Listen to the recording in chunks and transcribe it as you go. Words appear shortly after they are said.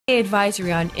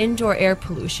advisory on indoor air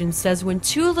pollution says when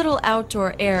too little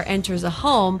outdoor air enters a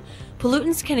home,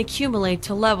 pollutants can accumulate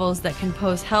to levels that can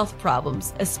pose health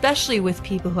problems, especially with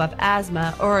people who have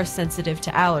asthma or are sensitive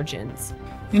to allergens.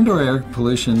 Indoor air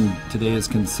pollution today is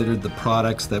considered the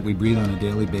products that we breathe on a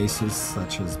daily basis,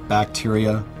 such as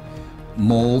bacteria,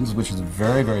 molds, which is a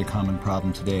very, very common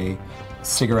problem today,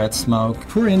 cigarette smoke.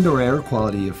 Poor indoor air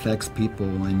quality affects people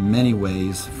in many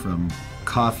ways, from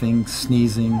coughing,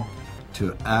 sneezing,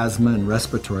 to asthma and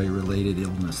respiratory-related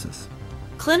illnesses.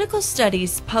 Clinical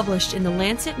studies published in the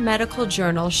Lancet Medical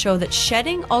Journal show that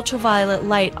shedding ultraviolet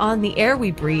light on the air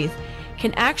we breathe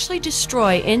can actually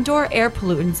destroy indoor air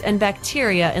pollutants and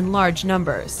bacteria in large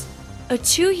numbers. A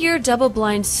 2-year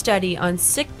double-blind study on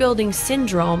sick building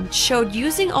syndrome showed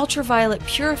using ultraviolet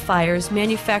purifiers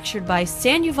manufactured by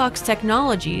Sanuvox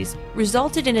Technologies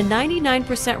resulted in a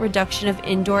 99% reduction of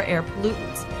indoor air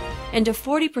pollutants and a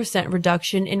 40%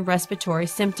 reduction in respiratory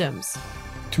symptoms.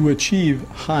 To achieve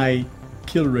high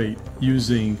kill rate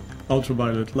using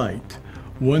ultraviolet light,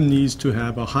 one needs to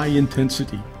have a high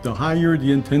intensity. The higher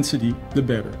the intensity, the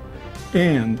better,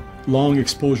 and long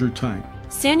exposure time.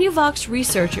 Sanuvox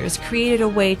researchers created a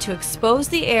way to expose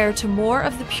the air to more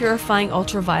of the purifying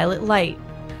ultraviolet light.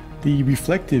 The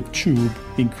reflective tube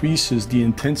increases the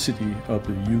intensity of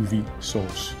the UV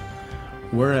source,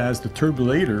 whereas the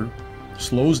turbulator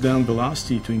slows down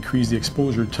velocity to increase the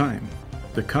exposure time.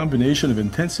 The combination of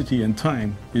intensity and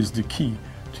time is the key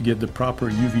to get the proper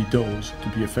UV dose to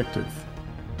be effective.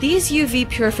 These UV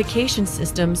purification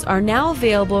systems are now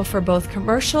available for both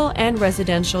commercial and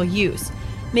residential use,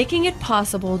 making it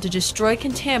possible to destroy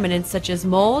contaminants such as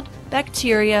mold,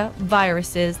 bacteria,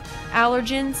 viruses,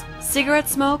 allergens, cigarette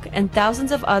smoke, and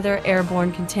thousands of other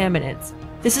airborne contaminants.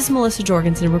 This is Melissa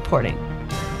Jorgensen reporting.